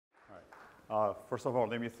First of all,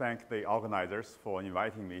 let me thank the organizers for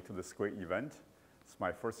inviting me to this great event. It's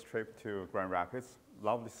my first trip to Grand Rapids,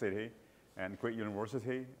 lovely city and great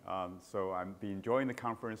university. So I've been enjoying the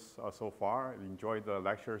conference so far. I've enjoyed the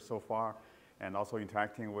lectures so far, and also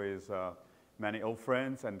interacting with many old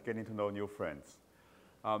friends and getting to know new friends.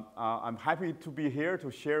 I'm happy to be here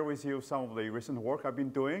to share with you some of the recent work I've been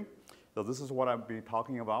doing. So this is what I'll be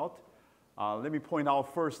talking about. Let me point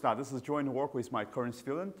out first that this is joint work with my current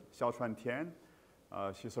student, Xiaochuan Tian.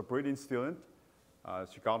 She's a brilliant student.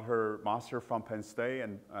 She got her master from Penn State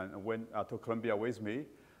and went to Columbia with me.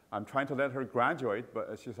 I'm trying to let her graduate,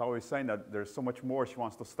 but she's always saying that there's so much more she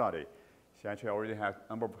wants to study. She actually already has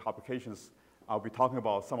a number of publications. I'll be talking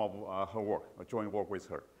about some of her work, joint work with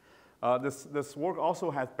her. This work also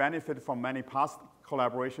has benefited from many past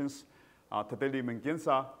collaborations. Tadeli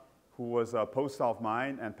Menginza, who was a postdoc of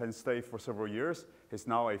mine at Penn State for several years, is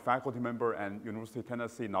now a faculty member at University of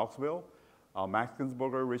Tennessee, Knoxville. Max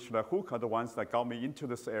Ginsberger, Rich LeHouk are the ones that got me into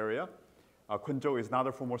this area. Kun Zhou is not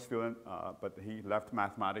a former student, but he left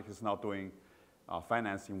mathematics. He's now doing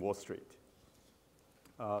finance in Wall Street.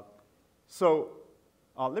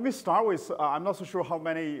 Let me start with, I'm not so sure how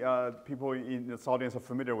many people in this audience are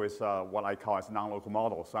familiar with what I call as non-local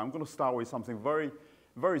model. So I'm going to start with something very,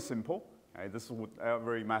 very simple. This is what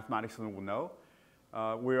every mathematics student will know.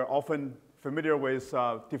 We're often familiar with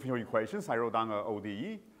differential equations. I wrote down an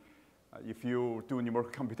ODE. If you do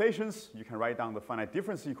numerical computations, you can write down the finite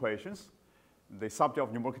difference equations. The subject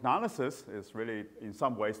of numerical analysis is really, in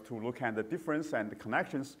some ways, to look at the difference and the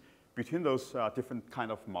connections between those different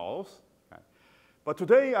kind of models. Okay. But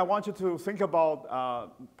today, I want you to think about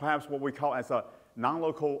perhaps what we call as a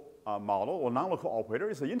non-local model, or non-local operator.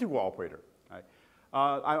 It's an integral operator. Right?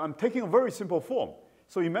 I'm taking a very simple form.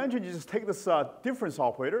 So imagine you just take this difference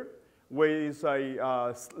operator with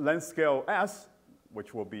a length scale S,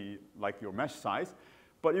 which will be like your mesh size,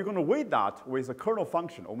 but you're going to weight that with a kernel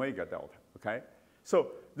function, omega delta, okay?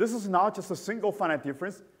 So this is not just a single finite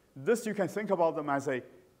difference. This, you can think about them as a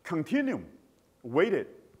continuum weighted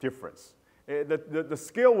difference. The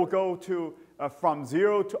scale will go to from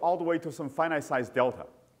 0 to all the way to some finite size delta,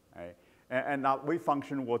 right? And that weight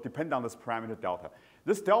function will depend on this parameter delta.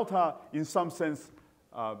 This delta, in some sense,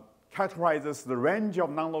 characterizes the range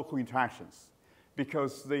of non-local interactions,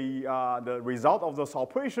 because the result of this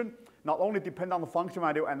operation not only depends on the function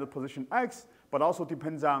value and the position x, but also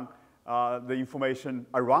depends on the information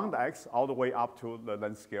around x all the way up to the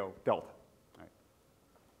length scale delta. Right?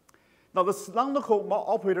 Now, this non-local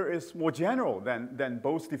operator is more general than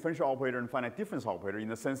both differential operator and finite difference operator, in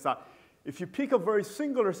the sense that if you pick a very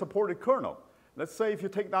singular supported kernel, let's say if you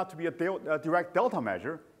take that to be a direct delta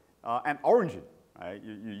measure and origin, right?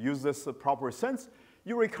 You use this proper sense,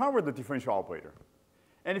 you recover the differential operator.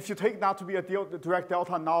 And if you take that to be a direct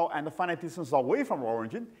delta now and the finite distance away from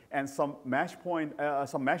origin and some mesh point,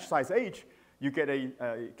 some mesh size h, you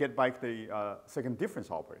get back the second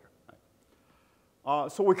difference operator.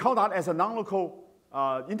 Right? So we call that as a non-local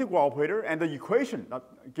integral operator, and the equation that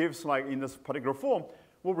gives, like in this particular form,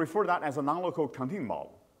 we'll refer to that as a non-local continuum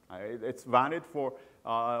model. Right? It's valid for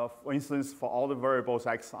instance, for all the variables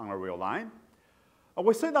x on a real line.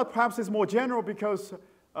 We say that perhaps it's more general because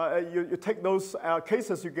you take those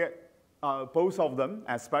cases, you get both of them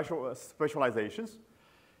as specializations.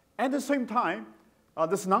 At the same time,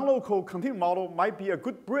 this non-local continuum model might be a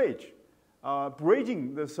good bridge,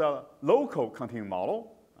 bridging this local continuum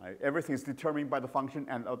model. Right? Everything is determined by the function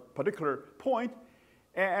at a particular point,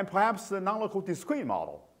 and perhaps the non-local discrete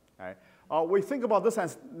model. Right? We think about this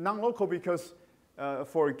as non-local because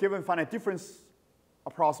for a given finite difference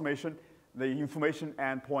approximation, the information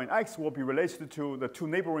at point x will be related to the two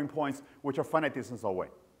neighboring points, which are finite distance away.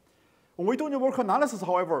 When we do numerical analysis,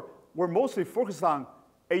 however, we're mostly focused on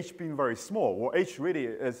h being very small, or h really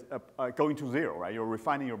is going to 0, right? You're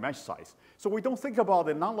refining your mesh size. So we don't think about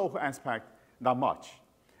the non-local aspect that much.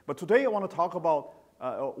 But today I want to talk about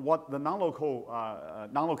what the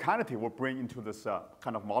non-locality will bring into this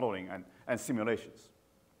kind of modeling and simulations.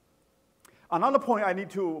 Another point I need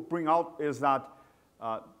to bring out is that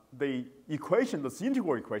the equation, this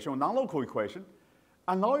integral equation, or non-local equation,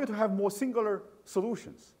 allow you to have more singular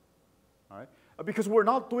solutions. All right? Because we're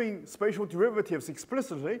not doing spatial derivatives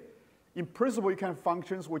explicitly. In principle, you can have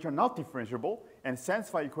functions which are not differentiable and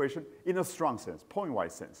satisfy equation in a strong sense,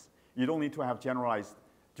 point-wise sense. You don't need to have generalized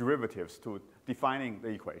derivatives to defining the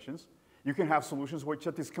equations. You can have solutions which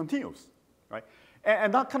are discontinuous. Right?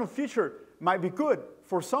 And that kind of feature might be good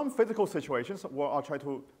for some physical situations, where I'll try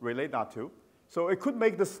to relate that to. So it could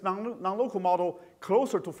make this non-local model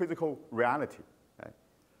closer to physical reality. Okay?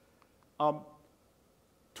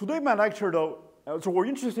 Today, my lecture, though, So we're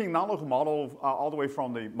interested in non-local model all the way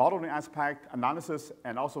from the modeling aspect, analysis,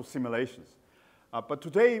 and also simulations. But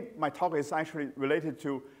today, my talk is actually related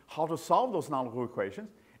to how to solve those non-local equations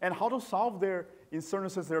and how to solve their, in certain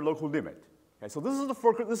sense, their local limit. Okay, so this is the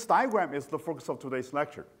focus, this diagram is the focus of today's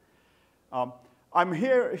lecture. I'm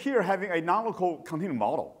here having a non-local continuum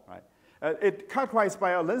model, right? It characterized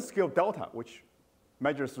by a length scale delta, which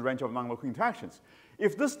measures the range of non-local interactions.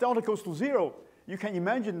 If this delta goes to 0, you can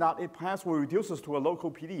imagine that it perhaps will reduce us to a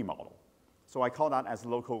local PDE model. So I call that as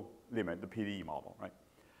local limit, the PDE model, right?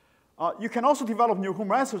 You can also develop Newcomb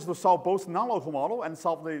methods to solve both non-local model and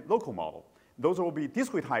solve the local model. Those will be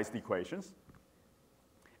discretized equations.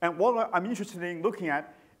 And what I'm interested in looking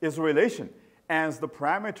at is the relation. As the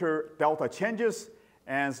parameter delta changes,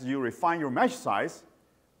 as you refine your mesh size,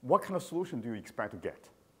 what kind of solution do you expect to get?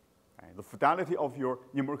 Okay, the fidelity of your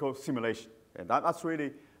numerical simulation. Okay, that's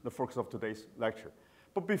really the focus of today's lecture.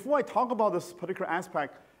 But before I talk about this particular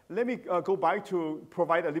aspect, let me go back to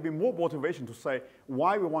provide a little bit more motivation to say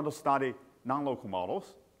why we want to study non-local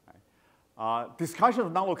models. Discussion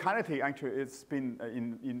of non-locality, actually, it's been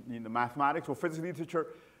in the mathematics or physics literature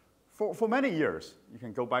for many years. You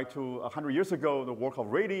can go back to 100 years ago, the work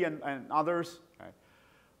of Rayleigh and others.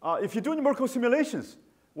 Okay. If you do numerical simulations,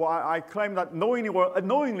 well, I claim that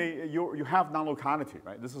knowingly you have non-locality,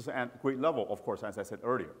 right? This is at great level, of course, as I said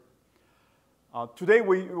earlier. Today,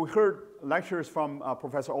 we heard lectures from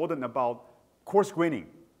Professor Oden about coarse graining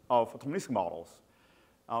of atomistic models.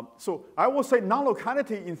 So I will say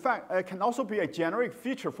non-locality, in fact, can also be a generic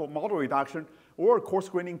feature for model reduction or coarse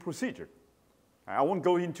graining procedure. I won't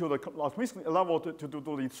go into the atomistic level to do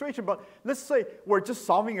the illustration, but let's say we're just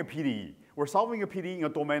solving a PDE. We're solving a PDE in a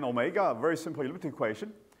domain omega, a very simple elliptic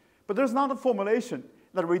equation. But there's not a formulation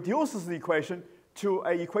that reduces the equation to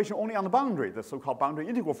an equation only on the boundary, the so-called boundary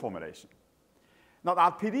integral formulation. Now,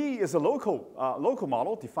 that PDE is a local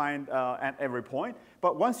model defined at every point.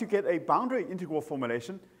 But once you get a boundary integral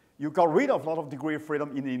formulation, you got rid of a lot of degree of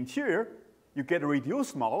freedom in the interior. You get a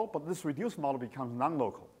reduced model, but this reduced model becomes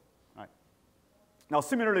non-local. Right? Now,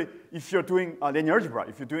 similarly, if you're doing linear algebra,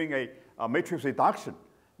 if you're doing a matrix reduction,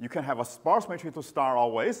 you can have a sparse matrix to start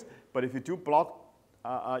always. But if you do block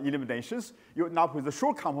eliminations, you end up with a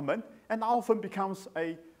short complement, and often becomes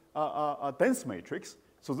a dense matrix.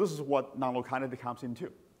 So this is what non-locality comes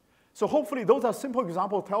into. So hopefully those are simple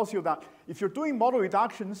examples tells you that if you're doing model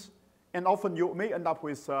reductions, and often you may end up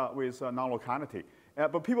with non-locality.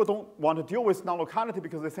 But people don't want to deal with non-locality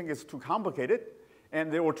because they think it's too complicated,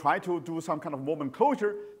 and they will try to do some kind of moment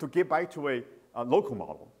closure to get back to a local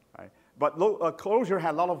model. Right? But closure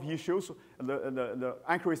had a lot of issues, the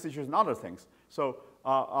accuracy issues and other things. So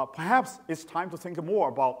perhaps it's time to think more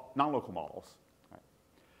about non-local models.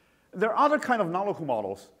 There are other kind of non-local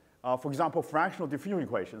models. For example, fractional differential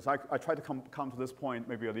equations. I try to come to this point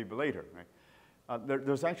maybe a little bit later. Right?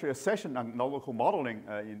 There's actually a session on non-local modeling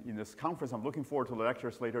in this conference. I'm looking forward to the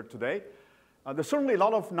lectures later today. There's certainly a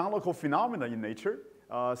lot of non-local phenomena in nature,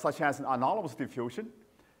 such as anomalous diffusion,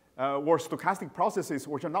 or stochastic processes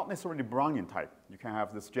which are not necessarily Brownian type. You can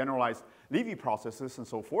have this generalized Levy processes and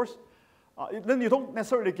so forth. Then you don't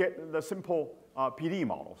necessarily get the simple PDE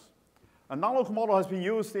models. A non-local model has been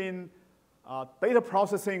used in data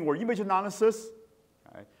processing or image analysis.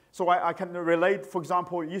 Right? So I can relate, for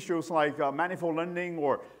example, issues like manifold learning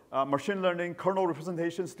or machine learning, kernel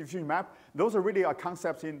representations, diffusion map. Those are really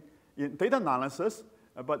concepts in data analysis,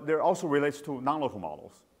 but they're also related to non-local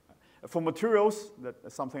models. For materials,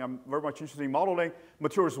 that's something I'm very much interested in modeling,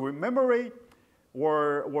 materials with memory,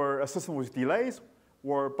 or a system with delays,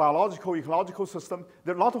 or biological, ecological system.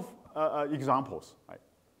 There are a lot of examples. Right?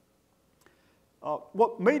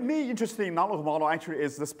 What made me interested in non-local model actually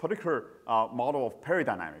is this particular model of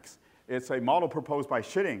peridynamics. It's a model proposed by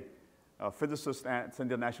Qiang, a physicist at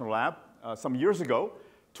the National Lab some years ago,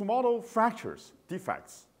 to model fractures,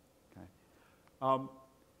 defects. Okay?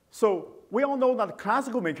 So we all know that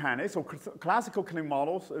classical mechanics or classical continuum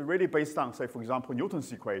models are really based on, say, for example,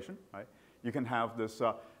 Newton's equation. Right? You can have this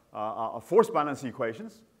force balance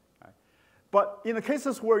equations. But in the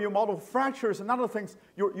cases where you model fractures and other things,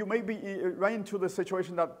 you may be run into the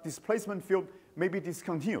situation that displacement field may be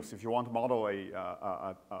discontinuous if you want to model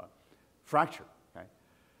a fracture. Okay?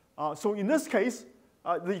 So in this case,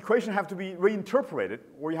 the equation have to be reinterpreted,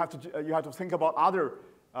 or you have to think about other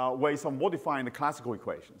ways of modifying the classical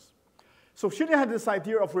equations. So Qiang had this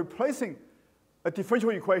idea of replacing a differential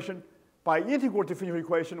equation by an integral differential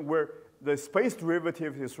equation where the space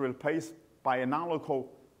derivative is replaced by a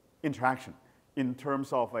non-local interaction in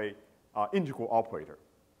terms of a integral operator.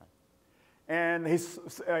 And his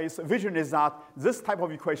vision is that this type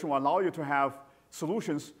of equation will allow you to have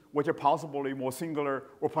solutions which are possibly more singular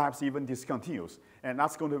or perhaps even discontinuous. And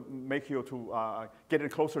that's going to make you to get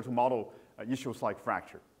it closer to model issues like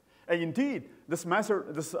fracture. And indeed, this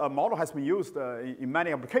model has been used in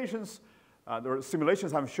many applications. There are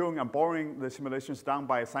simulations I'm showing. I'm borrowing the simulations done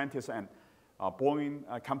by scientists at Boeing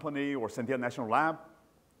Company or Sandia National Lab.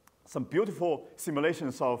 Some beautiful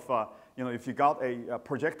simulations of, if you got a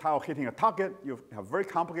projectile hitting a target, you have very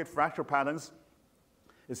complicated fracture patterns.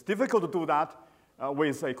 It's difficult to do that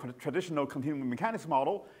with a traditional continuum mechanics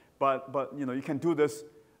model, but you can do this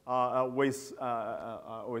with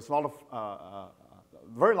a lot of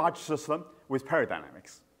very large system with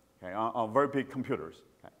paradynamics, okay, on very big computers.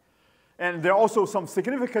 Okay. And there are also some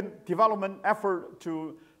significant development effort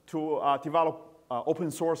to develop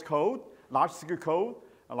open source code, large scale code,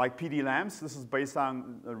 like PD-LAMS. This is based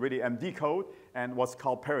on really MD code and what's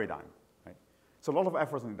called paradigm. Right? So a lot of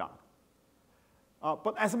efforts in that.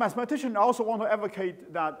 But as a mathematician, I also want to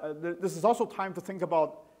advocate that this is also time to think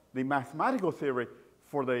about the mathematical theory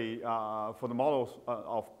for the models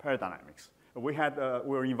of paradynamics. We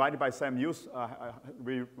were invited by Siam News.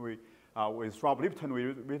 With Rob Lipton,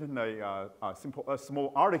 we've written a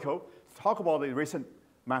small article to talk about the recent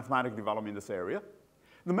mathematical development in this area.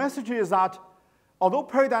 The message is that although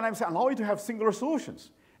paradynamics allow you to have singular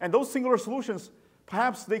solutions, and those singular solutions,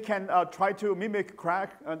 perhaps they can try to mimic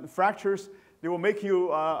fractures. They will make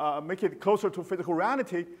it closer to physical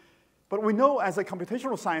reality. But we know as a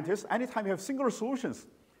computational scientist, anytime you have singular solutions,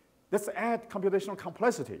 let's add computational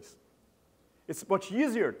complexities. It's much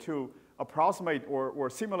easier to approximate or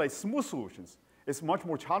simulate smooth solutions. It's much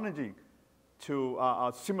more challenging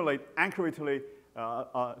to simulate accurately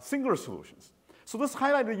singular solutions. So this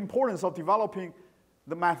highlights the importance of developing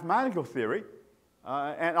the mathematical theory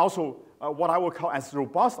and also what I will call as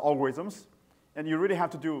robust algorithms. And you really have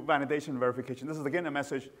to do validation and verification. This is, again, a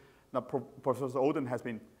message that Professor Oden has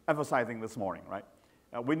been emphasizing this morning, right?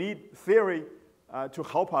 We need theory to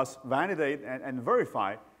help us validate and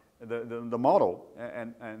verify the model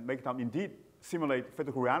and make them indeed simulate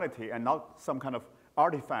physical reality and not some kind of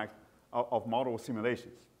artifact of model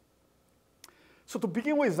simulations. So to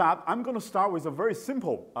begin with that, I'm going to start with a very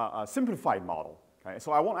simple, simplified model. Okay?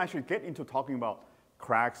 So I won't actually get into talking about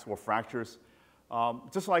cracks or fractures.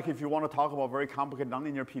 Just like if you want to talk about very complicated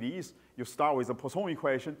nonlinear PDEs, you start with a Poisson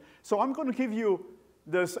equation. So I'm going to give you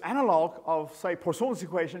this analog of, say, Poisson's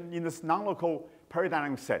equation in this nonlocal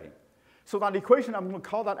paradynamic setting. So that equation, I'm going to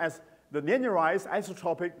call that as the linearized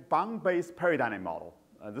isotropic bound-based paradynamic model.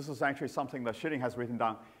 This is actually something that Schilling has written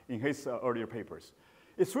down in his earlier papers.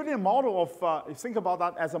 It's really a model of, think about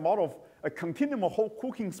that as a model of a continuum of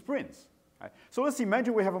Hooking springs. Right? So let's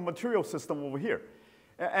imagine we have a material system over here.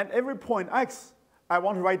 At every point x, I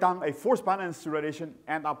want to write down a force balance relation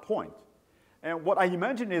at that point. And what I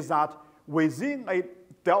imagine is that within a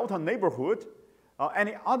delta neighborhood,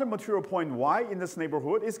 any other material point y in this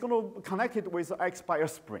neighborhood is going to connect it with x by a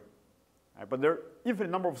spring. Right? But there are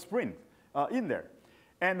infinite number of springs in there.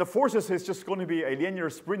 And the forces is just going to be a linear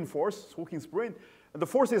spring force, Hooking spring. The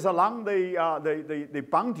force is along the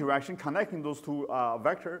bound direction connecting those two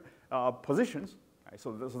vector positions. Right?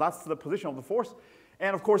 So that's the position of the force.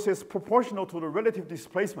 And of course, it's proportional to the relative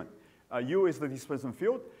displacement. U is the displacement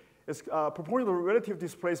field. It's proportional to the relative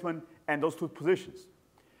displacement and those two positions.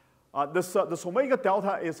 This omega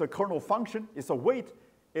delta is a kernel function. It's a weight.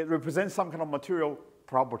 It represents some kind of material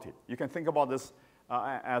property. You can think about this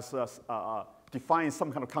as define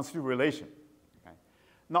some kind of constitutive relation. Okay?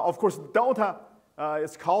 Now, of course, delta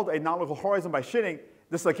is called a nonlocal horizon by Schilling.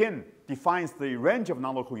 This, again, defines the range of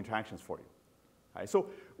nonlocal interactions for you. Right? So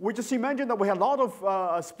we just imagine that we have a lot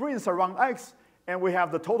of springs around x, and we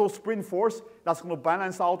have the total spring force that's going to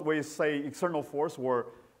balance out with, say, external force or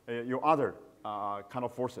your other kind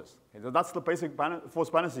of forces. Okay? So that's the basic force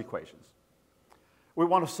balance equations. We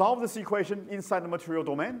want to solve this equation inside the material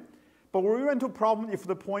domain, but we run into a problem if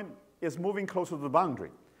the point is moving closer to the boundary,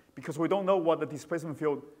 because we don't know what the displacement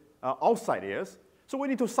field outside is. So we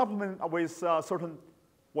need to supplement with certain,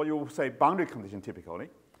 what you would say, boundary condition typically.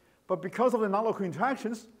 But because of the nonlocal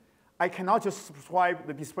interactions, I cannot just subscribe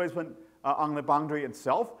the displacement on the boundary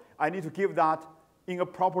itself. I need to give that in a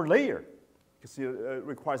proper layer, because it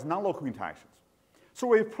requires nonlocal interactions. So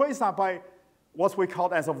we replace that by what we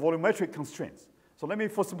call as a volumetric constraints. So let me,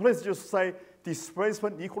 for simplicity, just say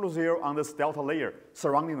displacement equal to 0 on this delta layer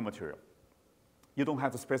surrounding the material. You don't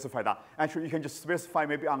have to specify that. Actually, you can just specify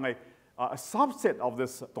maybe on a subset of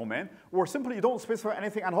this domain, or simply you don't specify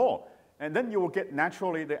anything at all. And then you will get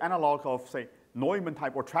naturally the analog of, say, Neumann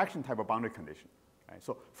type or traction type of boundary condition. Okay?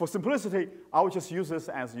 So for simplicity, I will just use this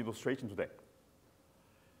as an illustration today.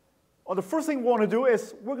 the first thing we want to do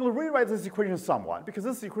is we're going to rewrite this equation somewhat, because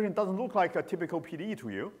this equation doesn't look like a typical PDE to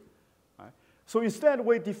you. Right? So instead,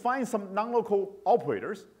 we define some nonlocal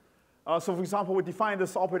operators. So for example, we define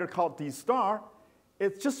this operator called D star.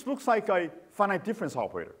 It just looks like a finite difference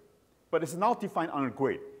operator, but it's not defined on a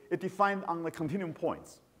grid. It's defined on the continuum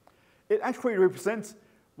points. It actually represents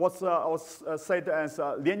what's said as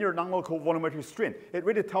a linear nonlocal volumetric strain. It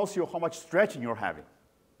really tells you how much stretching you're having.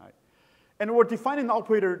 Right? And we're defining the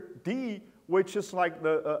operator D, which is like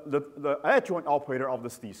the adjoint operator of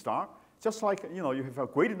this D star. Just like you have a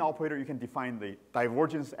gradient operator, you can define the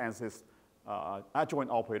divergence as this adjoint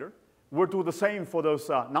operator. We'll do the same for those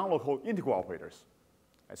nonlocal integral operators.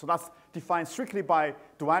 Right? So that's defined strictly by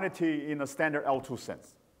duality in a standard L2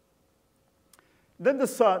 sense. Then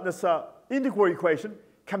this integral equation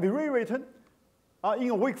can be rewritten in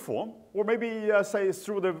a weak form, or maybe say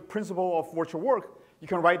through the principle of virtual work, you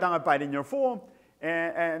can write down a bilinear form,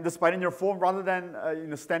 and this bilinear form, rather than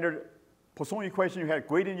in the standard Poisson equation, you have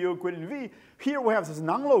gradient U, gradient V. Here we have this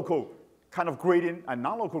nonlocal kind of gradient and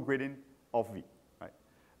nonlocal gradient of V. Right?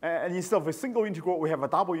 And instead of a single integral, we have a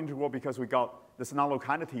double integral because we got this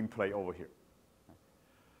nonlocality in play over here.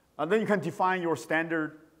 And then you can define your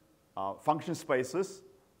standard function spaces,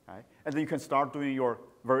 right? And then you can start doing your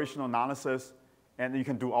variational analysis, and then you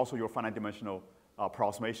can do also your finite dimensional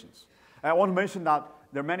approximations. And I want to mention that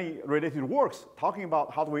there are many related works talking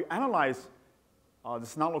about how do we analyze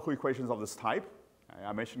these nonlocal equations of this type.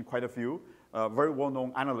 I mentioned quite a few very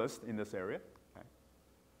well-known analysts in this area. Okay.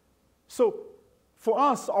 So for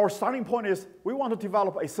us, our starting point is we want to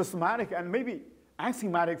develop a systematic and maybe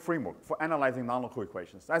axiomatic framework for analyzing nonlocal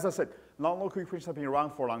equations. As I said, nonlocal equations have been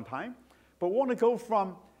around for a long time, but we want to go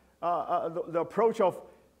from the approach of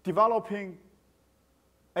developing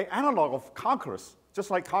an analog of calculus,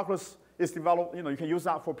 just like calculus is developed, you can use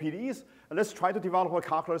that for PDEs, and let's try to develop a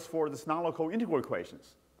calculus for this nonlocal integral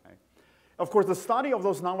equations. Okay? Of course, the study of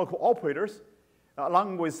those nonlocal operators,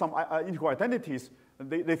 along with some integral identities,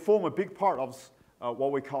 they form a big part of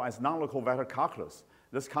what we call as nonlocal vector calculus.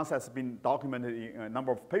 This concept has been documented in a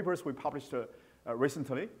number of papers we published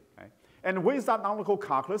recently. Okay? And with that nonlocal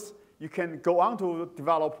calculus, you can go on to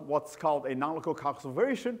develop what's called a nonlocal calculus of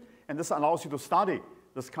variation, and this allows you to study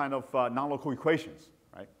this kind of nonlocal equations.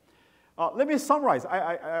 Right? Let me summarize.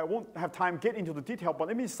 I won't have time to get into the detail, but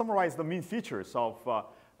let me summarize the main features of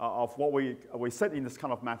what we said in this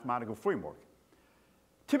kind of mathematical framework.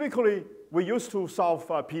 Typically, we used to solve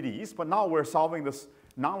PDEs, but now we're solving this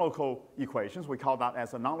nonlocal equations. We call that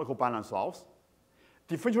as a nonlocal balance solves.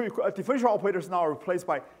 Differential operators now are replaced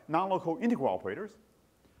by nonlocal integral operators.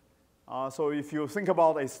 So if you think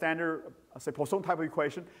about a standard, say, Poisson type of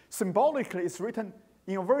equation, symbolically it's written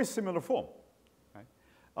in a very similar form.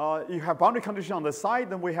 Right? You have boundary condition on the side,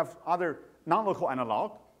 then we have other nonlocal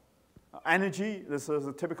analog. Energy, this is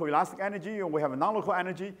a typical elastic energy, and we have a nonlocal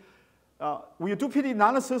energy. When you do PDE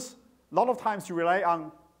analysis, a lot of times you rely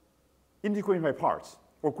on integration by parts,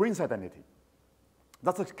 or Green's identity.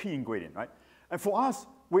 That's a key ingredient, right? And for us,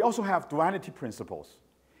 we also have duality principles.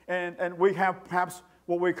 And we have perhaps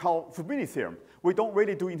what we call Fubini theorem. We don't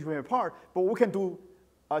really do integration by part, but we can do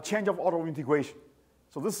a change of order of integration.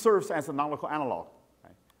 So this serves as a nonlocal analog.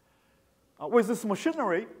 Right? With this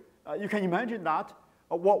machinery, you can imagine that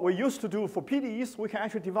what we used to do for PDEs, we can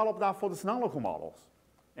actually develop that for these nonlocal models.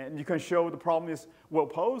 And you can show the problem is well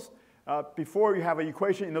posed. Before you have an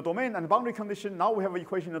equation in the domain and boundary condition, now we have an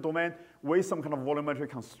equation in the domain with some kind of volumetric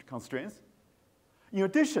constraints. In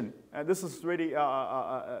addition, this is really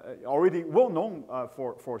already well known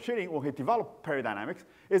for shading when we develop paradynamics,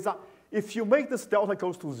 is that if you make this delta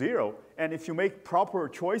goes to 0, and if you make proper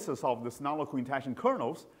choices of this nonlocal interaction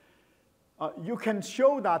kernels, you can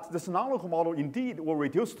show that this nonlocal model indeed will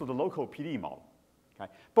reduce to the local PDE model.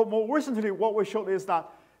 Okay? But more recently, what we showed is that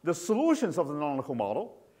the solutions of the nonlocal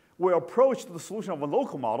model will approach the solution of a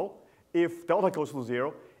local model if delta goes to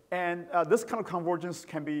 0. And this kind of convergence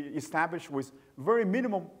can be established with very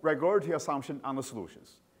minimum regularity assumption on the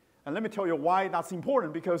solutions. And let me tell you why that's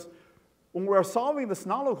important, because when we're solving these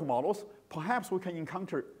nonlocal models, perhaps we can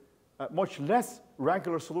encounter much less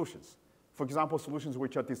regular solutions. For example, solutions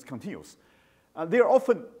which are discontinuous. They are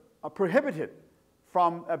often prohibited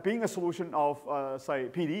from being a solution of, say,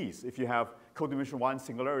 PDEs. If you have codimension 1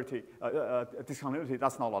 singularity, discontinuity,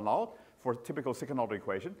 that's not allowed for typical second-order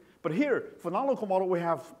equation. But here, for nonlocal model, we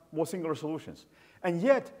have more singular solutions. And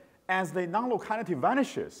yet, as the nonlocality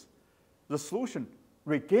vanishes, the solution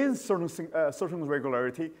regains certain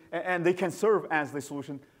regularity, and they can serve as the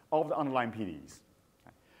solution of the underlying PDEs.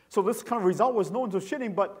 So this kind of result was known to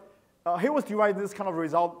shading, but he was deriving this kind of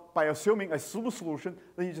result by assuming a pseudo solution,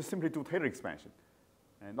 then you just simply do Taylor expansion.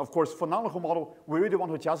 And of course, for non-local model, we really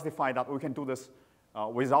want to justify that we can do this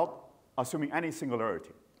without assuming any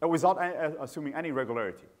singularity, without assuming any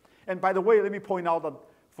regularity. And by the way, let me point out that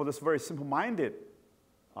for this very simple-minded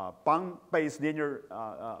bound-based linear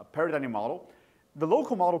paradigm model, the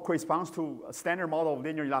local model corresponds to a standard model of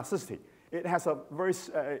linear elasticity. It has a very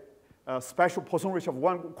special Poisson ratio of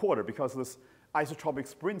 1/4 because of this isotropic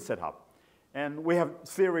spring setup. And we have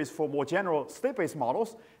theories for more general state-based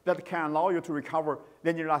models that can allow you to recover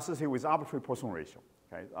linear elasticity with arbitrary Poisson ratio.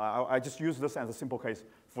 Okay? I just use this as a simple case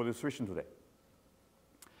for illustration today.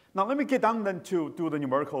 Now let me get down then to do the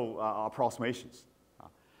numerical approximations.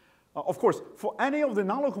 Of course, for any of the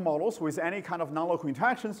non-local models with any kind of non-local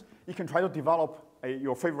interactions, you can try to develop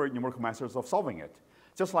your favorite numerical methods of solving it,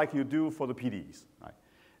 just like you do for the PDEs. Right?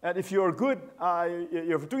 And if you're good,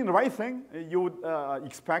 you're doing the right thing, you would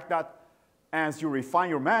expect that as you refine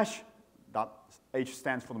your mesh, that H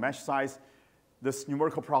stands for the mesh size, this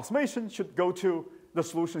numerical approximation should go to the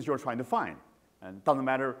solutions you're trying to find. And it doesn't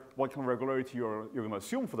matter what kind of regularity you're going to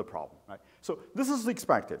assume for the problem. Right? So this is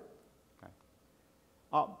expected.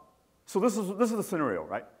 Okay? So this is the scenario,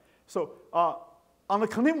 right? So on the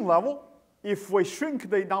continuum level, if we shrink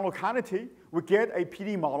the non-locality, we get a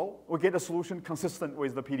PD model, we get a solution consistent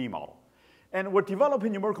with the PD model. And we're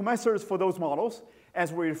developing numerical methods for those models.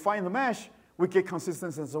 As we refine the mesh, we get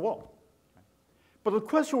consistency as well. But the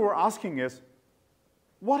question we're asking is,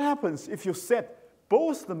 what happens if you set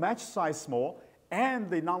both the mesh size small and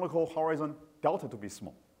the non-local horizon delta to be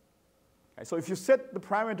small? Okay, so if you set the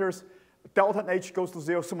parameters delta and h goes to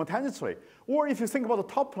 0 simultaneously, or if you think about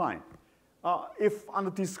the top line, if on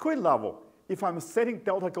the discrete level, if I'm setting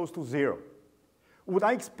delta goes to 0, would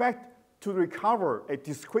I expect to recover a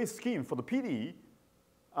discrete scheme for the PDE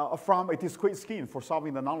from a discrete scheme for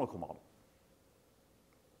solving the non-local model?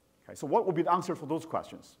 Okay, so what would be the answer for those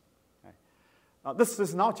questions? Okay. This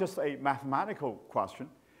is not just a mathematical question.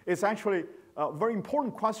 It's actually a very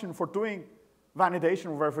important question for doing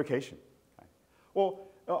validation or verification. Okay. Well,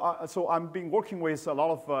 so I've been working with a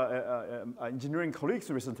lot of engineering colleagues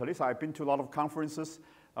recently. So I've been to a lot of conferences,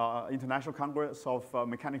 International Congress of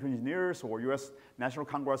Mechanical Engineers or US National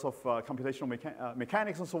Congress of Computational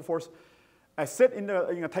Mechanics and so forth. I sit in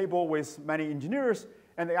a table with many engineers,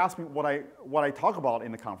 and they ask me what I talk about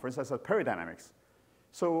in the conference. I said paradynamics.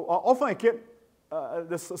 So often I get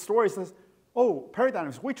this story says, oh,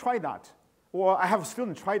 paradynamics, we tried that. Or I have a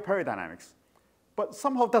student tried paradynamics, but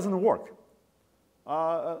somehow it doesn't work.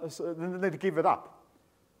 So then they give it up.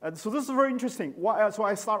 And so this is very interesting. So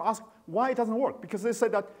I start asking why it doesn't work. Because they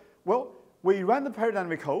said that, well, we run the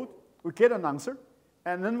paradynamic code, we get an answer,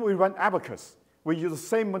 and then we run abacus. We use the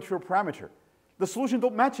same material parameter. The solutions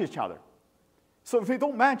don't match each other. So if they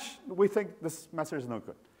don't match, we think this method is no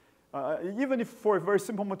good. Even if for a very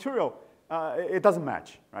simple material, it doesn't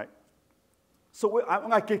match, right? So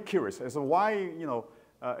I get curious as to why,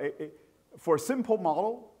 for a simple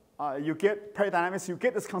model, you get paradynamics, you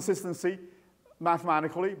get this consistency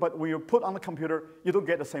mathematically, but when you put on the computer, you don't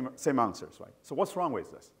get the same answers, right? So what's wrong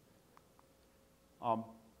with this?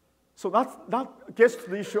 So that gets to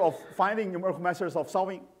the issue of finding numerical methods of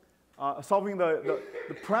solving the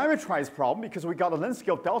parameterized problem, because we got a length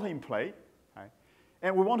scale delta in play, right?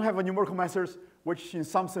 And we want to have a numerical methods which in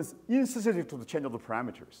some sense insensitive to the change of the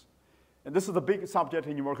parameters. And this is the big subject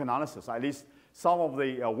in numerical analysis, at least some of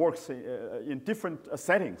the works in different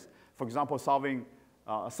settings. For example, solving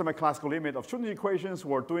a semi-classical limit of Schrödinger equations,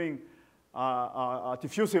 or doing a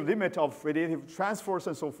diffusive limit of radiative transfers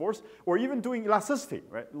and so forth, or even doing elasticity,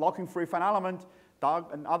 right? Locking free finite element.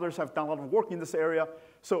 Doug and others have done a lot of work in this area.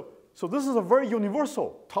 So this is a very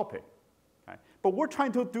universal topic. Okay? But we're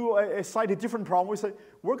trying to do a slightly different problem. We say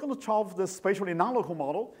we're going to solve the spatially non-local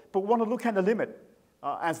model, but we want to look at the limit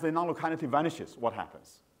as the non-locality vanishes, what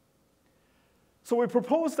happens? So we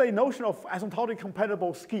proposed a notion of asymptotically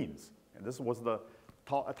compatible schemes. And this was the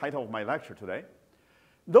title of my lecture today.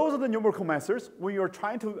 Those are the numerical methods. When you're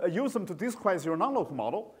trying to use them to discretize your non-local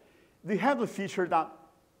model, they have the feature that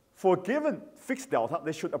for a given fixed delta,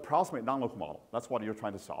 they should approximate non-local model. That's what you're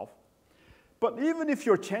trying to solve. But even if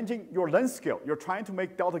you're changing your length scale, you're trying to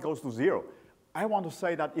make delta goes to 0, I want to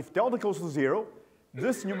say that if delta goes to 0,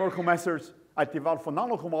 this numerical methods I developed for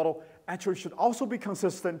non-local model actually should also be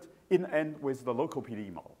consistent in the end with the local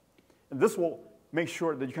PDE model. And this will make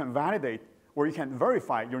sure that you can validate or you can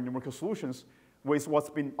verify your numerical solutions with what's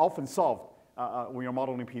been often solved when you're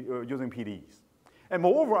modeling using PDEs. And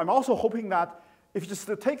moreover, I'm also hoping that if you just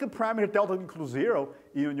take a parameter delta equal to 0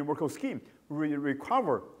 in your numerical scheme, we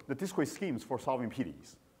recover the discrete schemes for solving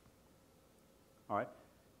PDEs. All right?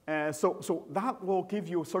 And so that will give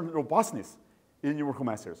you certain robustness in numerical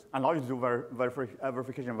methods, allow you to do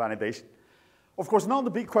verification and validation. Of course, now the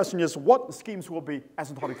big question is what schemes will be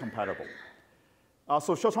asymptotically compatible?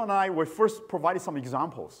 So Xiaochuan and I, we first provided some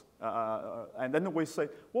examples, and then we say,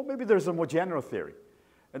 well, maybe there's a more general theory.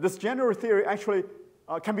 And this general theory actually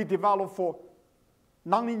can be developed for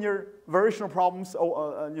nonlinear variational problems,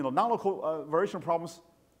 or non-local variational problems.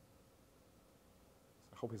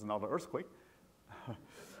 I hope it's not an earthquake.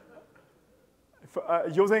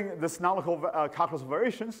 Using this nonlocal calculus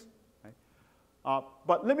variations. Right?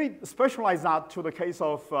 But let me specialize that to the case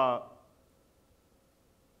of,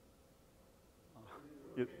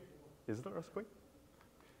 is it an earthquake?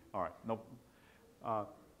 All right, no.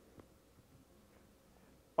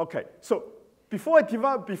 Okay, so before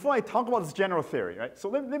I talk about this general theory, right? So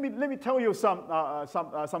let me tell you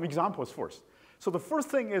some examples first. So the first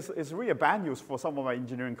thing is really bad news for some of my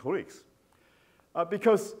engineering colleagues,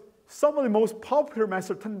 because some of the most popular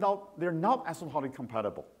methods turned out they're not asymptotically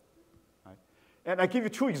compatible. Right? And I give you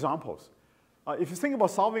two examples. If you think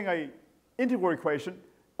about solving an integral equation,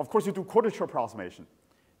 of course you do quadrature approximation.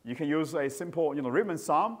 You can use a simple Riemann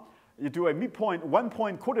sum. You do a midpoint,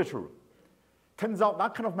 one-point quadrature rule. Turns out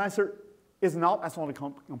that kind of method is not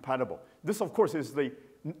asymptotically compatible. This, of course, is the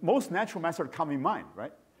most natural method to come in mind,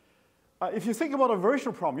 right? If you think about a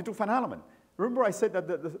variational problem, you do finite element. Remember I said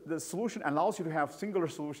that the solution allows you to have singular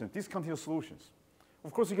solutions, discontinuous solutions.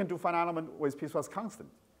 Of course, you can do finite element with piecewise constant,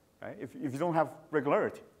 right? If you don't have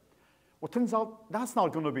regularity. Well, turns out that's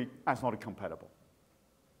not going to be asymptotically compatible.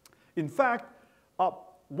 In fact,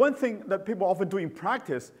 one thing that people often do in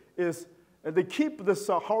practice is they keep this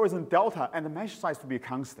horizon delta and the mesh size to be a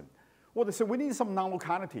constant. Well, they say we need some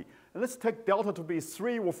non-locality. And let's take delta to be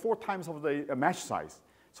 3 or 4 times of the mesh size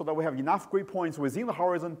so that we have enough grid points within the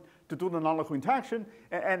horizon to do the non-local interaction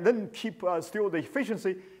and then keep still the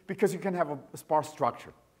efficiency because you can have a sparse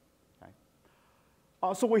structure.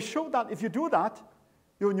 Okay? So we showed that if you do that,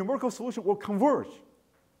 your numerical solution will converge.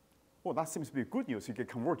 Well, that seems to be good news. You get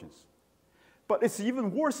convergence. But it's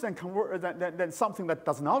even worse than something that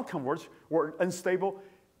does not converge or unstable.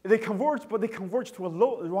 They converge, but they converge to a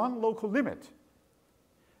wrong local limit.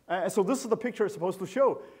 So this is the picture it's supposed to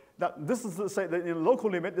show. That this is, say, the local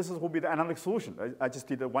limit, this will be the analytic solution. I just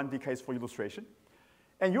did a 1D case for illustration.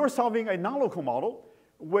 And you're solving a non-local model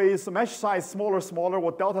with mesh size smaller,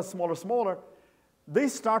 or delta smaller. They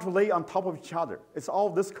start to lay on top of each other. It's all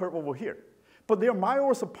this curve over here. But they're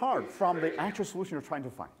miles apart from the actual solution you're trying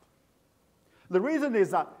to find. The reason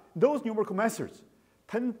is that those numerical methods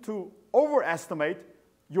tend to overestimate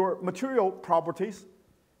your material properties,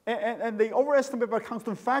 and they overestimate by a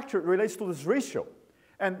constant factor relates to this ratio.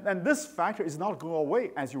 And this factor is not going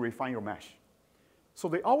away as you refine your mesh. So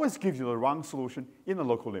they always give you the wrong solution in the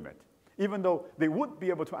local limit, even though they would be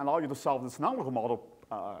able to allow you to solve this non-local model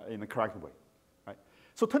in the correct way. Right?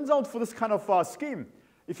 So it turns out for this kind of scheme,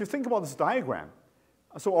 if you think about this diagram,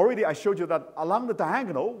 so already I showed you that along the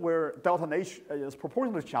diagonal where delta and h is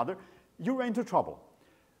proportional to each other, you run into trouble.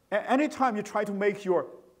 Anytime you try to make your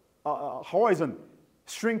horizon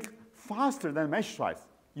shrink faster than mesh size,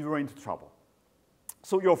 you run into trouble.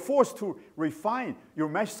 So you're forced to refine your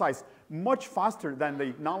mesh size much faster than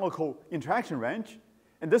the non-local interaction range.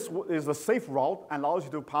 And this is a safe route and allows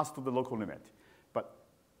you to pass to the local limit. But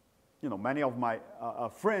many of my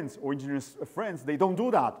friends or engineers friends, they don't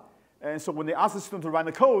do that. And so when they ask the student to run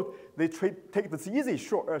the code, they take this easy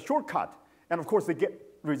shortcut. And of course, they get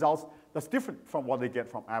results that's different from what they get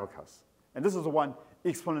from Abacus. And this is one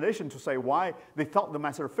explanation to say why they thought the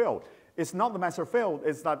method failed. It's not the method failed,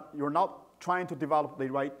 it's that you're not trying to develop the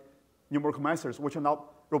right numerical methods, which are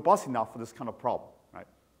not robust enough for this kind of problem, right?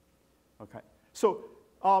 Okay. So,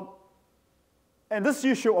 and this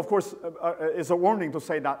issue, of course, is a warning to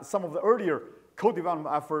say that some of the earlier code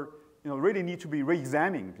development effort, really need to be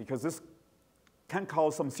re-examined because this can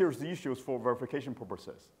cause some serious issues for verification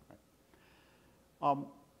purposes. Right?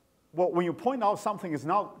 Well, when you point out something is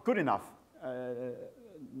not good enough,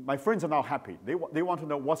 my friends are not happy. They want to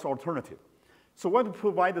know what's the alternative. So we want to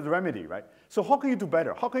provide the remedy, right? So how can you do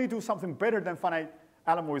better? How can you do something better than finite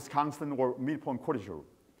element with constant or midpoint quadrature rule?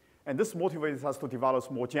 And this motivates us to develop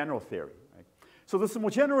more general theory. Right? So this more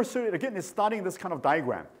general theory, again, is starting this kind of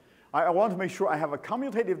diagram. I want to make sure I have a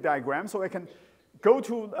commutative diagram so I can go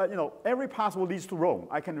to, every path will lead to Rome.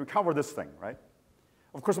 I can recover this thing, right?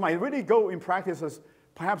 Of course, my really goal in practice is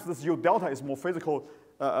perhaps this U delta is more physical,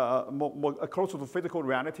 more closer to physical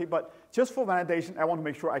reality, but just for validation, I want to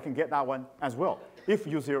make sure I can get that one as well, if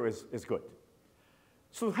U0 is good.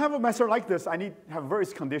 So to have a method like this, I need to have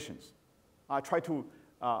various conditions. I try to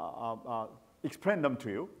explain them to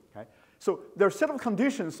you. Okay? So there are a set of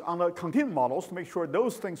conditions on the continuum models to make sure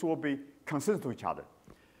those things will be consistent to each other.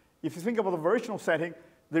 If you think about the variational setting,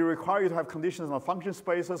 they require you to have conditions on the function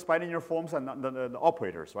spaces, bilinear forms, and the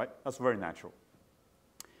operators, right? That's very natural.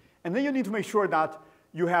 And then you need to make sure that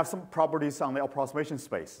you have some properties on the approximation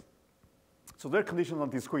space. So there are conditions on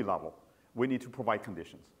the discrete level. We need to provide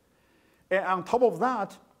conditions. And on top of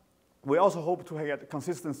that, we also hope to get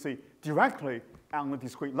consistency directly on the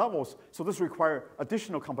discrete levels. So this requires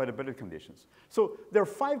additional compatibility conditions. So there are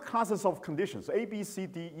 5 classes of conditions, A, B, C,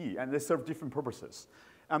 D, E, and they serve different purposes.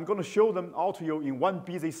 I'm going to show them all to you in one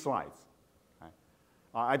busy slide. Okay.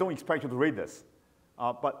 I don't expect you to read this.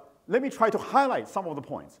 But let me try to highlight some of the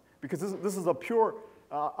points, because this is a pure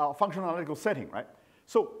functional analytical setting, right?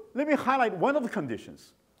 So let me highlight one of the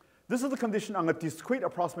conditions. This is the condition on a discrete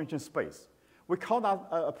approximation space. We call that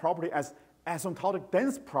a property as asymptotic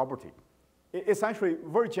dense property. It's actually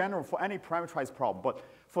very general for any parameterized problem. But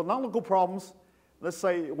for non-local problems, let's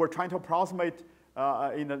say we're trying to approximate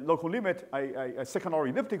in a local limit a second-order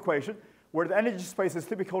elliptic equation where the energy space is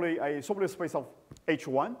typically a Sobolev space of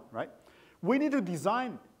H1, right? We need to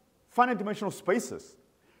design finite dimensional spaces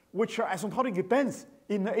which are asymptotically dense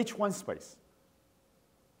in the H1 space.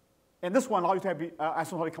 And this one allows you to have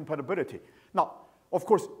asymptotic compatibility. Now, of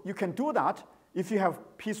course, you can do that if you have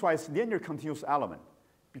piecewise linear continuous element,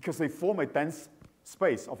 because they form a dense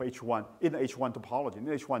space of H1 in the H1 topology, in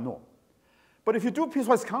the H1 norm. But if you do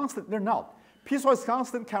piecewise constant, they're not. Piecewise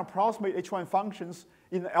constant can approximate H1 functions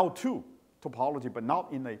in the L2 topology, but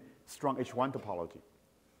not in a strong H1 topology.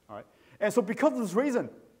 All right? And so because of this reason,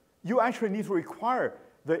 you actually need to require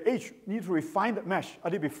the H need to refine the mesh a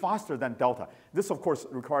little bit faster than delta. This, of course,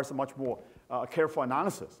 requires a much more careful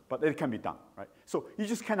analysis, but it can be done, right? So you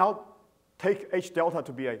just cannot take H delta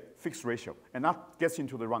to be a fixed ratio, and that gets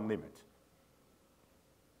into the wrong limit.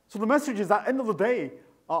 So the message is that at the end of the day,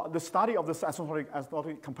 the study of this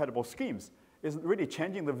asymptotic compatible schemes is really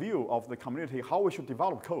changing the view of the community how we should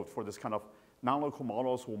develop code for this kind of non-local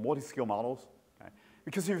models or multi-scale models. Okay?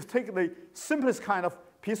 Because if you take the simplest kind of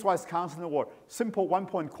piecewise constant or simple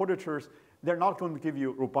one-point quadratures, they're not going to give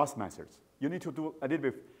you robust methods. You need to do a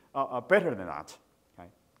little bit better than that. Okay?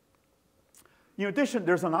 In addition,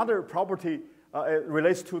 there's another property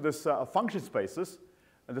relates to this function spaces,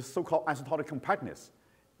 the so-called asymptotic compactness.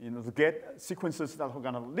 You know, to get sequences that are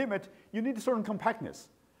going to limit, you need a certain compactness.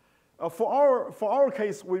 For our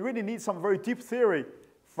case, we really need some very deep theory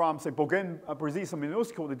from, say, Bourgain, Brzezis, and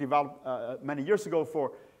Minusco that developed many years ago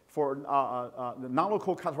for the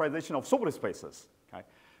non-local categorization of Sobolev spaces. Okay?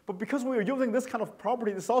 But because we are using this kind of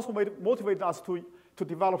property, this also motivated us to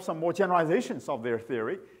develop some more generalizations of their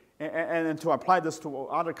theory and to apply this to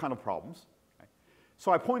other kind of problems. Okay?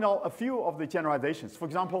 So I point out a few of the generalizations. For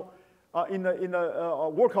example, in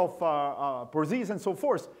the work of Brzezis and so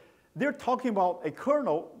forth, they're talking about a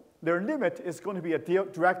kernel. Their limit is going to be a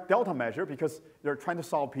direct delta measure because they're trying to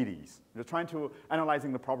solve PDEs. They're trying to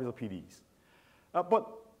analyzing the properties of PDEs. But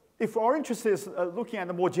if our interest is looking at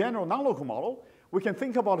a more general non-local model, we can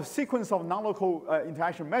think about a sequence of non-local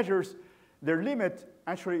interaction measures. Their limit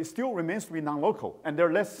actually still remains to be non-local, and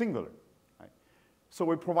they're less singular. Right? So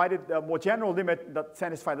we provided a more general limit that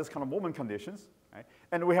satisfies this kind of moment conditions, right?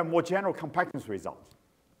 And we have more general compactness results.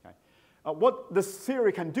 Okay? What this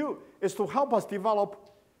theory can do is to help us develop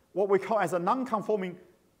what we call as a non-conforming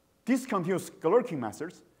discontinuous Galerkin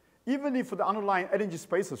methods. Even if the underlying energy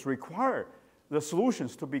spaces require the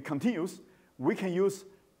solutions to be continuous, we can use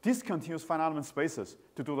discontinuous finite element spaces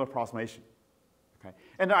to do the approximation. Okay?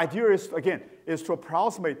 And the idea is, again, is to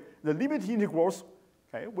approximate the limit integrals,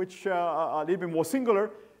 okay, which are a little bit more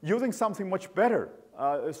singular, using something much better,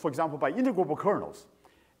 for example, by integrable kernels.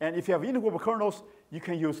 And if you have integrable kernels, you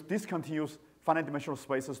can use discontinuous finite dimensional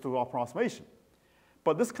spaces to do approximation.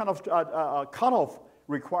 But this kind of cutoff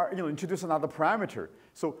introduce another parameter.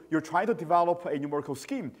 So you're trying to develop a numerical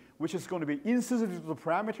scheme which is going to be insensitive to the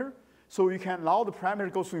parameter. So you can allow the parameter to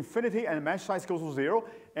go to infinity and the mesh size goes to 0.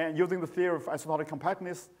 And using the theory of asymptotic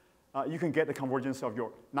compactness, you can get the convergence of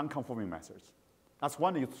your non-conforming methods. That's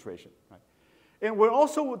one illustration. Right? And we're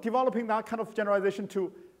also developing that kind of generalization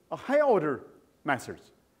to a high-order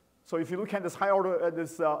methods. So if you look at this high-order,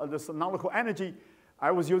 this non-local energy,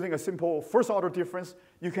 I was using a simple first-order difference.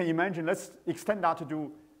 You can imagine, let's extend that to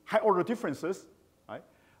do high-order differences. Right?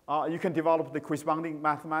 You can develop the corresponding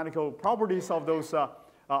mathematical properties of those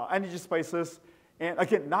energy spaces. And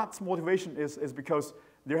again, that motivation is because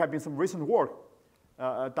there have been some recent work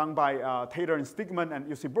done by Taylor and Stigman and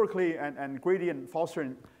UC Berkeley and Grady and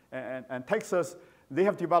Foster and Texas. They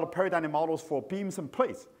have developed paradigm models for beams and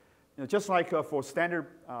plates. You know, just like for standard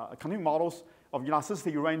continuum models of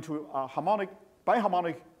elasticity, you run into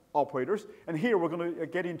biharmonic operators. And here we're going to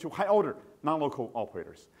get into high-order non-local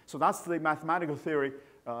operators. So that's the mathematical theory.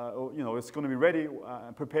 It's going to be ready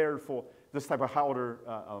and prepared for this type of high-order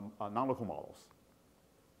non-local models.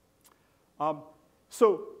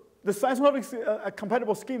 So the asymptotically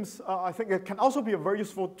compatible schemes, I think it can also be a very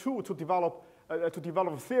useful tool to develop a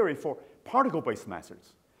theory for particle-based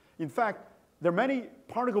methods. In fact, there are many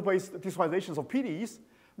particle-based discretizations of PDEs.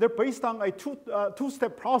 They're based on a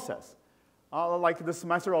two-step process, like this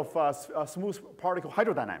method of smooth particle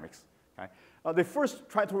hydrodynamics. Okay? They first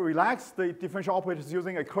try to relax the differential operators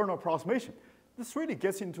using a kernel approximation. This really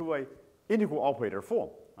gets into an integral operator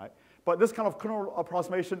form. Right? But this kind of kernel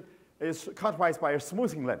approximation is characterized by a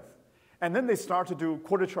smoothing length. And then they start to do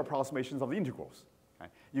quadrature approximations of the integrals.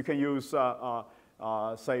 Okay? You can use,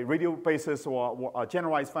 say, radial basis or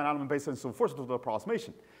generalized finite element basis and so forth to do the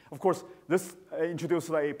approximation. Of course, this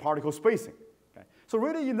introduces a particle spacing. Okay? So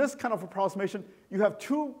really, in this kind of approximation, you have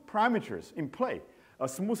two parameters in play, a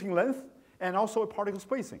smoothing length and also a particle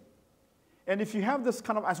spacing. And if you have this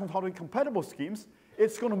kind of asymptotically compatible schemes,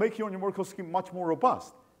 it's going to make your numerical scheme much more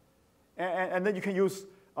robust. And then you can use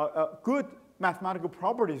good mathematical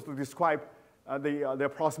properties to describe the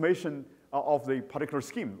approximation of the particular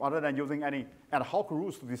scheme, rather than using any ad hoc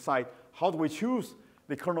rules to decide how do we choose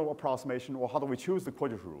the kernel approximation or how do we choose the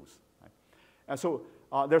quadrature rules. Right? And so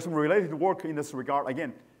there's some related work in this regard.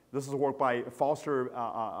 Again, this is work by Foster,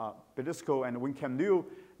 Bedisco, and Winkham Liu.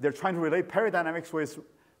 They're trying to relate paradynamics with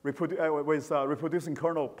reproducing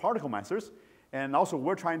kernel particle methods. And also,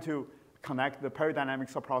 we're trying to connect the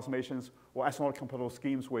paradynamics approximations or asymptotically compatible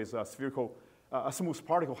schemes with smooth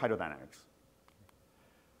particle hydrodynamics.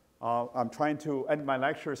 I'm trying to end my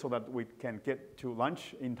lecture so that we can get to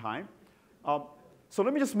lunch in time. So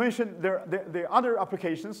let me just mention the other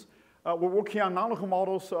applications. We're working on non-local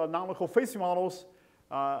models, non-local phase models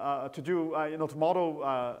to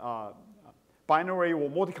model binary or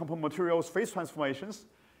multi-component materials phase transformations.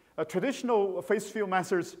 Traditional phase field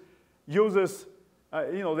methods uses,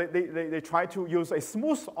 they try to use a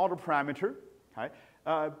smooth order parameter, okay?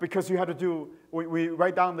 Because you have to do, we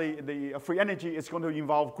write down the free energy, it's going to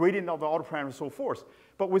involve gradient of the order parameter and so forth.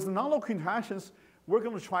 But with non-local interactions, we're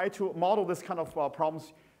going to try to model this kind of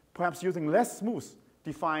problems, perhaps using less smooth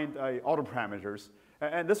defined order parameters.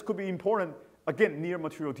 And this could be important, again, near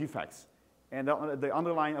material defects. And the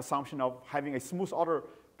underlying assumption of having a smooth order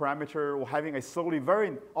parameter or having a slowly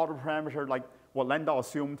varying order parameter like what Landau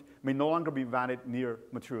assumed may no longer be valid near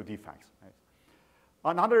material defects. Right?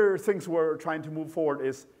 Another things we're trying to move forward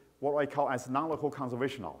is what I call as non-local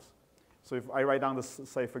conservation laws. So if I write down this,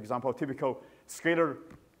 say, for example, a typical scalar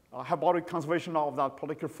hyperbolic conservation law of that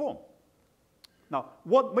particular form. Now,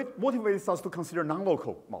 what motivates us to consider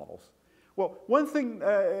non-local models? Well, one thing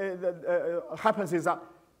that happens is that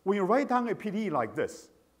when you write down a PDE like this,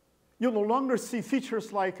 you no longer see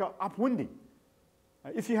features like upwinding.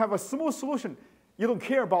 If you have a smooth solution, you don't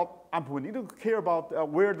care about upwinding. You don't care about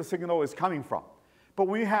where the signal is coming from. But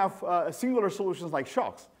when you have singular solutions like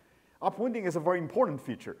shocks, upwinding is a very important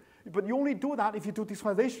feature. But you only do that if you do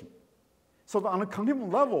discretization. So that on a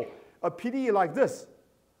continuum level, a PDE like this,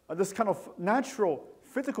 this kind of natural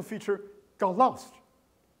physical feature got lost.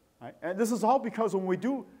 Right? And this is all because when we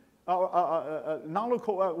do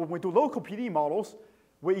when we do local PDE models,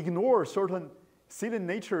 we ignore certain silent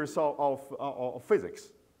natures of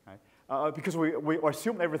physics, right? Because we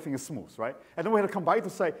assume everything is smooth, right? And then we have to come back to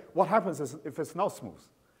say, what happens if it's not smooth?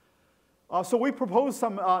 So we propose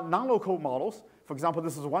some non-local models. For example,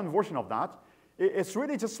 this is one version of that. It's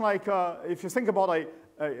really just like if you think about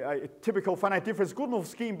a typical finite difference Goodenough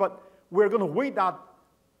scheme, but we're going to weight that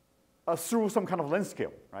through some kind of length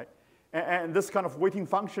scale, right? And this kind of weighting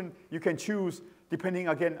function you can choose depending,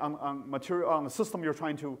 again, on the system you're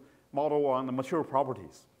trying to model or on the material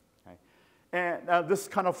properties. Okay? And this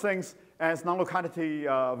kind of things, as non-locality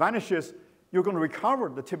vanishes, you're going to recover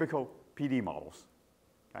the typical PDE models.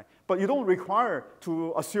 Okay? But you don't require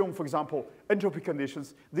to assume, for example, entropy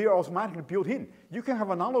conditions. They are automatically built in. You can have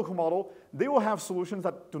a non-local model. They will have solutions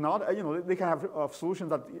that do not, they can have solutions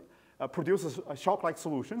that produces shock-like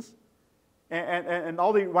solutions. And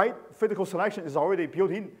all the right physical selection is already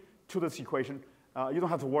built in to this equation. You don't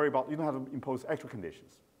have to worry about, you don't have to impose extra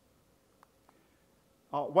conditions.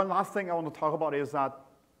 One last thing I want to talk about is that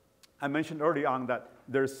I mentioned early on that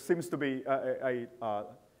there seems to be a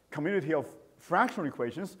community of fractional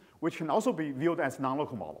equations which can also be viewed as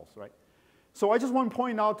non-local models, right? So I just want to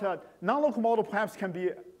point out that non-local model perhaps can be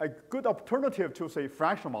a good alternative to, say,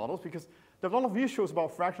 fractional models, because there are a lot of issues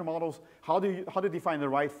about fractional models. How do you define the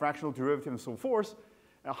right fractional derivative and so forth?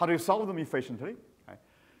 How do you solve them efficiently? Okay.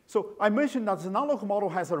 So I mentioned that the non-local model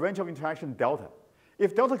has a range of interaction delta.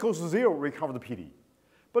 If delta goes to 0, recover the PD.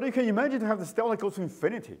 But you can imagine to have this delta go to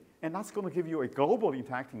infinity, and that's going to give you a global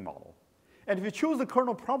interacting model. And if you choose the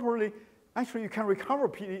kernel properly, actually you can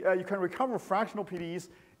recover you can recover fractional PDEs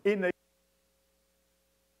in a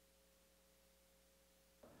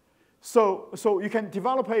so you can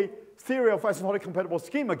develop a theory of asymptotically compatible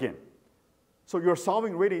scheme again. So you're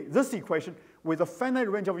solving really this equation with a finite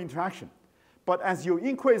range of interaction. But as you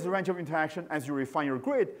increase the range of interaction, as you refine your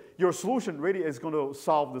grid, your solution really is going to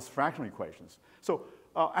solve these fractional equations. So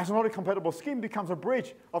asymptotically compatible scheme becomes a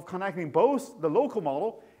bridge of connecting both the local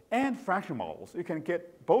model and fractional models. You can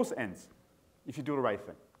get both ends if you do the right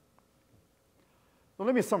thing. So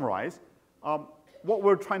let me summarize. What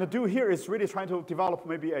we're trying to do here is really trying to develop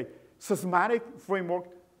maybe a systematic framework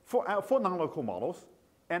for non-local models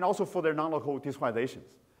and also for their non-local discretizations.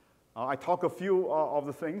 I talked a few of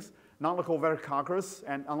the things, non-local vector calculus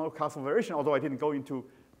and non-local classical variation, although I didn't go into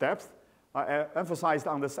depth. I emphasized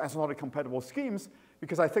on this asymptotically compatible schemes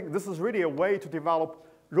because I think this is really a way to develop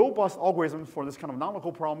robust algorithms for this kind of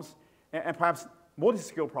non-local problems and perhaps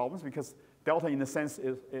multi-scale problems because delta, in a sense,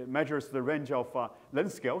 it measures the range of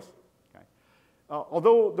length scales. Okay.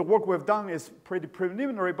 Although the work we've done is pretty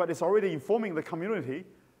preliminary, but it's already informing the community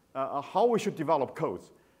how we should develop codes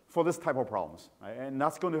for this type of problems. Right? And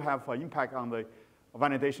that's going to have an impact on the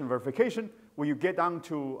validation verification when you get down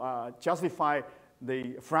to justify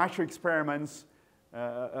the fracture experiments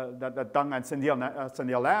that done at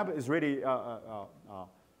Sandia Lab is really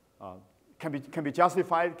can be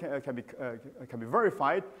justified, can be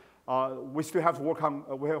verified. We still have to work on.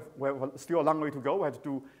 We have still a long way to go. We have to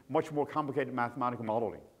do much more complicated mathematical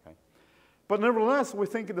modeling. Okay? But nevertheless, we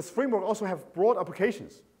think this framework also have broad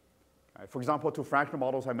applications. For example, to fractional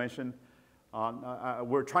models I mentioned,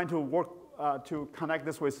 we're trying to work to connect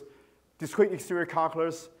this with discrete exterior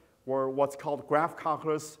calculus or what's called graph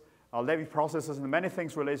calculus, Levy processes, and many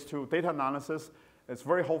things related to data analysis. It's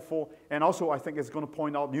very helpful, and also I think it's going to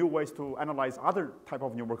point out new ways to analyze other type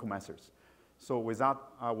of numerical methods. So with that,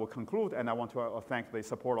 I will conclude, and I want to thank the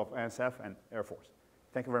support of NSF and Air Force.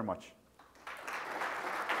 Thank you very much.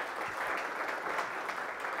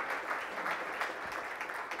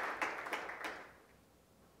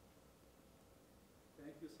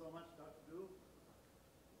 Thank you so much, Dr. Du.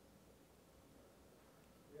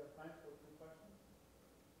 We have time for 2 questions.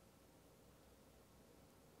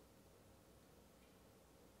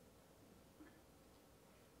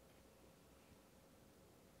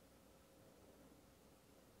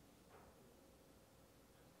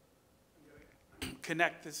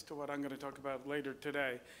 Connect this to what I'm going to talk about later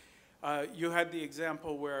today. You had the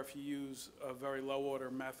example where if you use very low order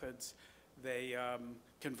methods, they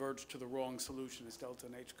converge to the wrong solution as delta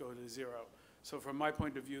and h go to 0. So from my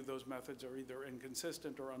point of view, those methods are either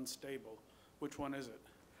inconsistent or unstable. Which one is it?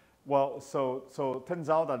 Well, so it turns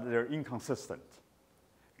out that they're inconsistent.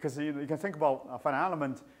 Because you can think about a finite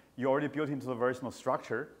element, you already built into the variational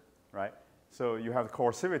structure, right? So you have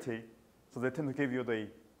coercivity, so they tend to give you the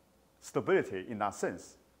stability in that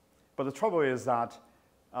sense. But the trouble is that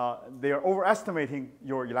they are overestimating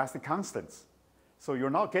your elastic constants. So you're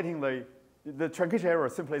not getting the truncation error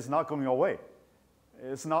simply is not going away.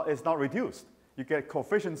 It's not reduced. You get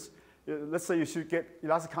coefficients, let's say you should get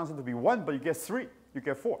elastic constant to be 1, but you get 3, you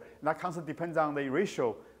get 4. And that constant depends on the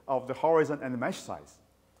ratio of the horizon and the mesh size.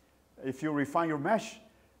 If you refine your mesh,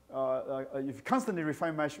 if you constantly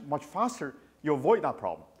refine mesh much faster, you avoid that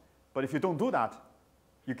problem. But if you don't do that,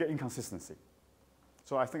 you get inconsistency.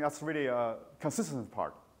 So I think that's really a consistent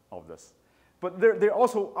part of this. But there are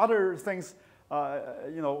also other things,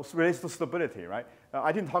 related to stability, right?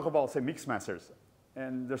 I didn't talk about, say, mixed methods.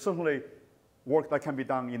 And there's certainly work that can be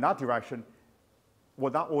done in that direction.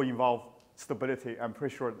 Well, that will involve stability. I'm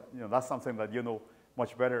pretty sure that's something that you know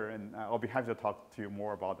much better, and I'll be happy to talk to you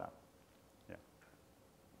more about that. Yeah.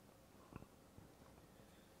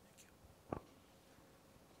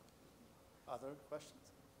 Other questions?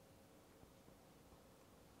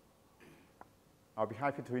 I'll be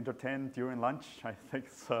happy to entertain during lunch. I think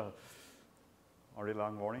it's already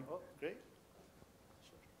long morning. Oh, great.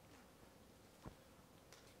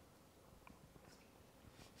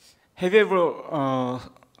 Have you ever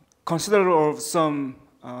considered some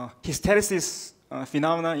hysteresis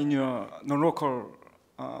phenomena in your non-local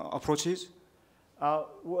approaches?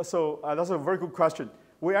 That's a very good question.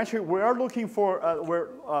 We are looking for we're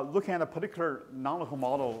looking at a particular non-local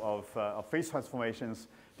model of phase transformations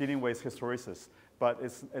dealing with hysteresis, but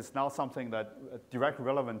it's not something that directly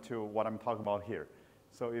relevant to what I'm talking about here.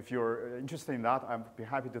 So if you're interested in that, I'd be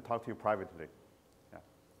happy to talk to you privately. Yeah.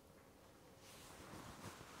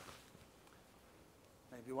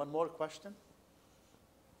 Maybe one more question.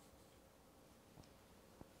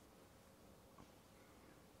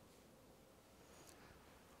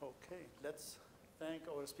 Okay, let's thank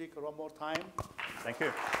our speaker one more time. Thank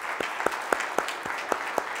you.